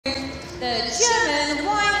the German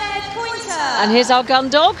Wirehaired Pointer. And here's our gun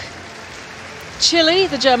dog, Chili,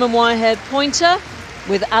 the German Wirehaired Pointer,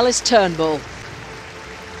 with Alice Turnbull.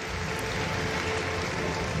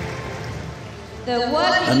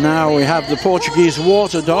 And now we have the Portuguese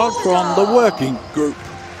water dog from the working group.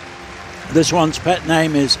 This one's pet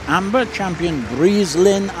name is Amber, champion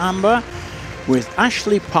Brieslin Amber, with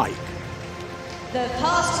Ashley Pike. The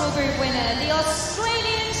pastoral group winner, the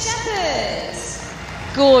Australian Shepherds.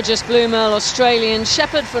 Gorgeous Blue Merle Australian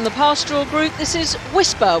Shepherd from the pastoral group. This is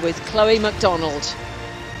Whisper with Chloe MacDonald.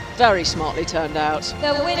 Very smartly turned out.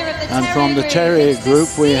 The winner of the and from the terrier group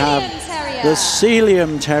we have the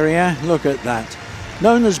Sealyham Terrier. Look at that.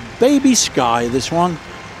 Known as Baby Sky, this one.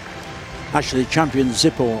 Actually, champion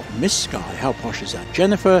Zip or Miss Sky. How posh is that?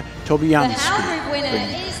 Jennifer Tobiansky. The Hound Group winner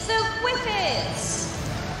is the Whippets.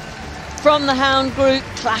 From the Hound Group,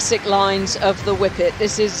 classic lines of the Whippet.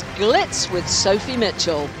 This is Glitz with Sophie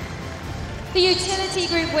Mitchell. The Utility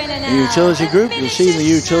Group winner now. The Utility Group, you'll see the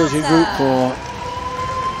Utility Group for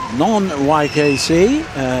non-YKC.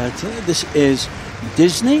 This is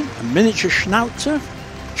Disney, a miniature Schnauzer,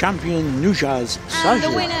 champion Nujaz Sajid. And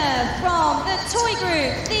the winner from the Toy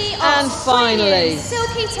Group, the and finally,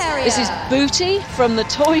 Silky Terrier. This is Booty from the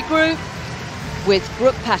Toy Group with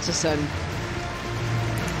Brooke Patterson.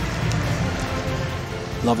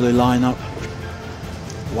 Lovely lineup.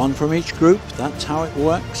 One from each group, that's how it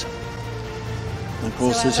works. And of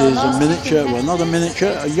course, this is a miniature, well, not a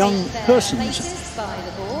miniature, a young person's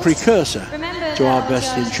precursor to our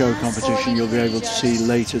Best in Show competition. You'll be able to see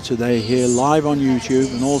later today here live on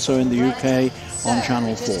YouTube and also in the UK on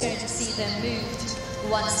Channel 4. Going to see them moved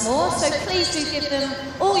once more, so please do give them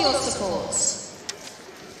all your support.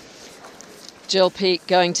 Jill Peake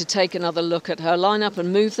going to take another look at her lineup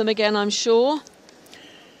and move them again, I'm sure.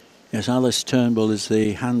 Yes, Alice Turnbull is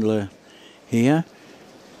the handler here.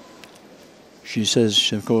 She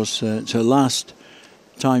says, of course, it's her last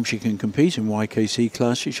time she can compete in YKC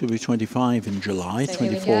class. She should be 25 in July, so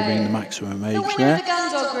 24 being the maximum age there.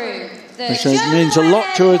 Which means a lot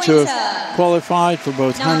to her to have qualified for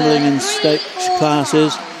both handling and stakes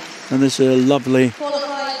classes. And this is a lovely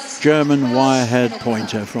German Wirehaired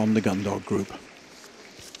Pointer from the Gundog Group.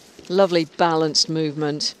 Lovely balanced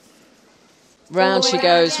movement. Round she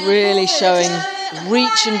goes, really showing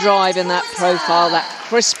reach and drive in that profile, that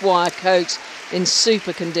crisp wire coat in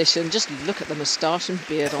super condition. Just look at the moustache and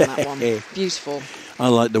beard on that one. Beautiful. I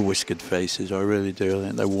like the whiskered faces, I really do. I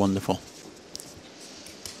think they're wonderful.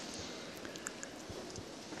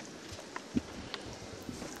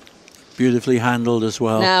 Beautifully handled as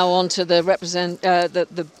well. Now on to the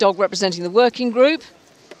dog representing the working group.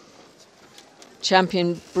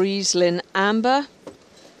 Champion Brieslin Amber.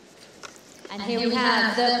 And here we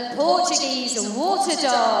have the Portuguese water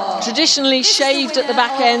dog. Traditionally shaved at the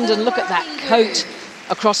back end, and look at that coat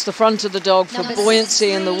across the front of the dog for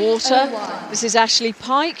buoyancy in the water. This is Ashley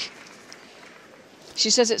Pike. She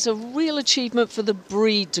says it's a real achievement for the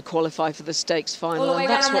breed to qualify for the stakes final, and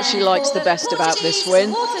that's what she likes the best about this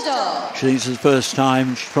win. She thinks it's the first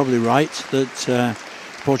time, she's probably right, that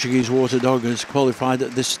Portuguese water dog has qualified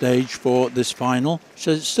at this stage for this final.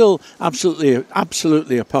 So it's still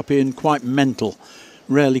absolutely a puppy and quite mental.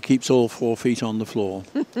 Rarely keeps all 4 feet on the floor.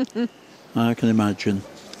 I can imagine.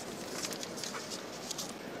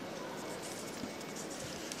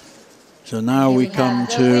 So now we come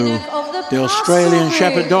to the Australian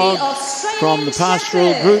Shepherd dog from the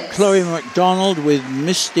pastoral group, Chloe MacDonald with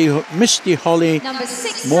Misty Holly,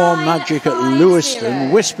 More Magic at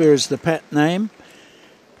Lewiston. Whisper is the pet name.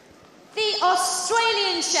 The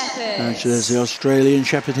Australian Shepherd. And there's the Australian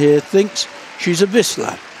Shepherd here, thinks she's a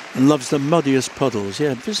Vizsla and loves the muddiest puddles.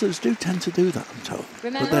 Yeah, Vizslas do tend to do that, I'm told.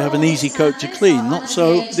 But they have an easy coat to clean, not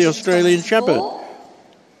so the Australian Shepherd.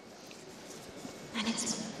 And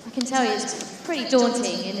I can tell you, it's pretty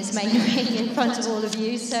daunting in this main ring in front of all of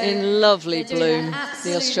you. So in lovely bloom,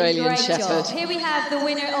 the Australian Shepherd. Here we have the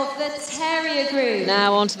winner of the Terrier group.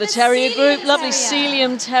 Now on to the Terrier group, lovely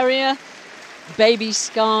Sealyham Terrier, Baby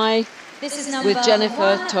Sky. This is number with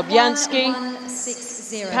Jennifer Tobiansky.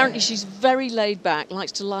 1160. Apparently she's very laid back,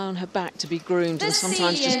 likes to lie on her back to be groomed, and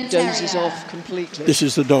sometimes just dozes off completely. This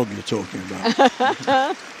is the dog you're talking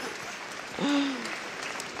about.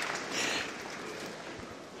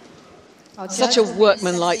 Such a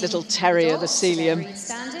workmanlike little terrier, the Sealyham.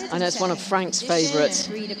 I know it's one of Frank's favourites.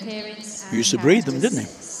 He used to breed them, didn't he?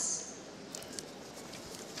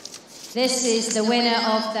 This is the winner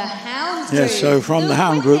of the Hound Group. Yes, so from the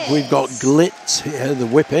Hound Group we've got Glitz here, the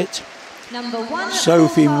Whippet. Number 1,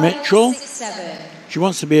 Sophie Mitchell. 67. She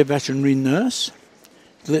wants to be a veterinary nurse.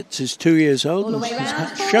 Glitz is 2 years old and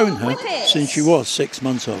has shown her since she was 6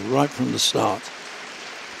 months old, right from the start.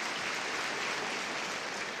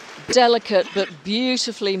 Delicate but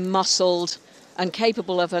beautifully muscled and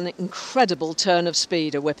capable of an incredible turn of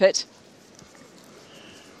speed, a Whippet.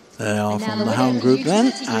 They are from the Hound Group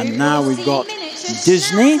then, and now we've got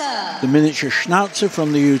Disney, the miniature Schnauzer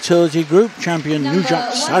from the Utility Group, champion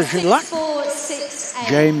Nujak Sajilak,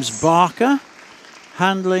 James Barker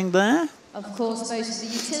handling there. Of course, both the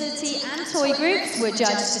utility and toy groups were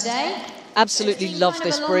judged today. Absolutely love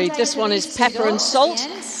this breed. This one is pepper and salt,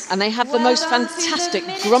 and they have the most fantastic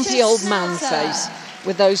grumpy old man face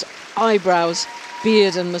with those eyebrows,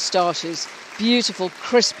 beard and moustaches. Beautiful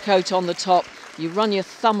crisp coat on the top. You run your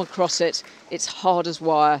thumb across it, it's hard as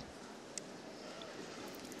wire.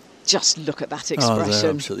 Just look at that expression. Oh, they're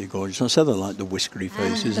absolutely gorgeous. I said I like the whiskery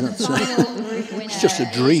faces. It's just a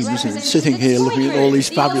dream, isn't it? Sitting here looking at all these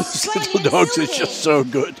fabulous little dogs, it's just so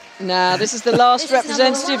good. Now, this is the last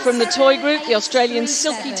representative from the toy group, the Australian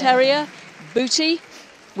Silky Terrier, Booty,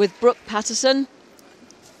 with Brooke Patterson.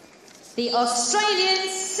 The Australian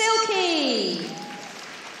Silky.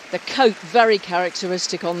 The coat, very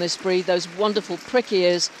characteristic on this breed, those wonderful prick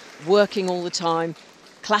ears, working all the time.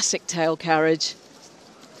 Classic tail carriage.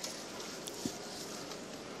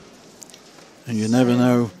 And you never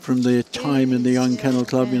know, from the time in the Young Kennel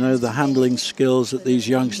Club, you know, the handling skills that these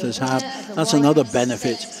youngsters have. That's another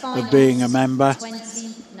benefit of being a member.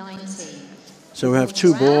 So we have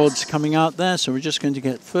two boards coming out there, so we're just going to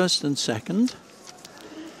get first and second.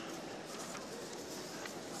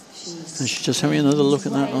 And she's just having another look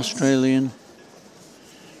at that Australian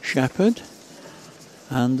Shepherd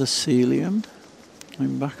and the Celium.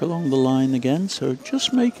 I'm back along the line again, so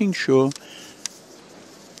just making sure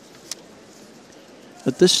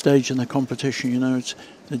at this stage in the competition, you know,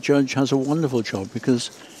 the judge has a wonderful job because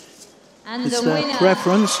it's their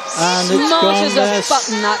preference, and it's smart gone as there. a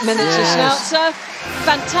button, that miniature Schnauzer.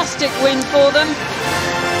 Fantastic win for them.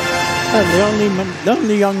 And the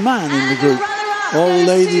only young man in the group. All the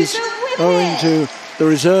ladies owing to the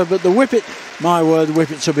reserve, but the Whippet, my word,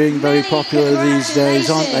 Whippets are being very popular these days,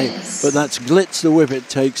 aren't they? But that's Glitz, the Whippet,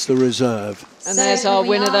 takes the reserve. And there's our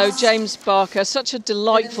winner, though, James Barker. Such a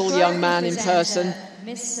delightful young man in person.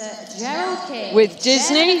 Mr. Gerald King. With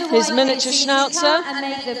Disney, his miniature Schnauzer. And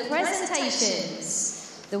make the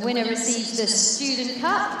presentations. The winner receives the Student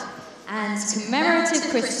Cup and commemorative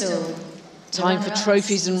crystal. Time for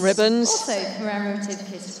trophies and ribbons. Also commemorative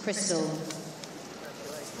crystal.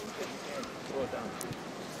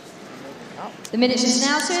 The miniature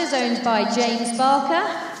Schnauzer is owned by James Barker,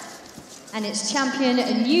 and its champion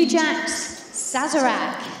Nujak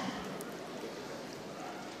Sajilak.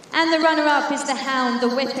 And the runner-up is the Hound, the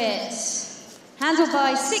Whippet, handled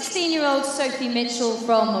by 16-year-old Sophie Mitchell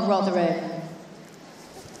from Rotherham.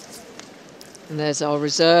 And there's our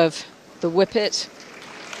reserve, the Whippet.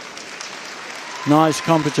 Nice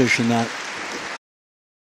competition, that.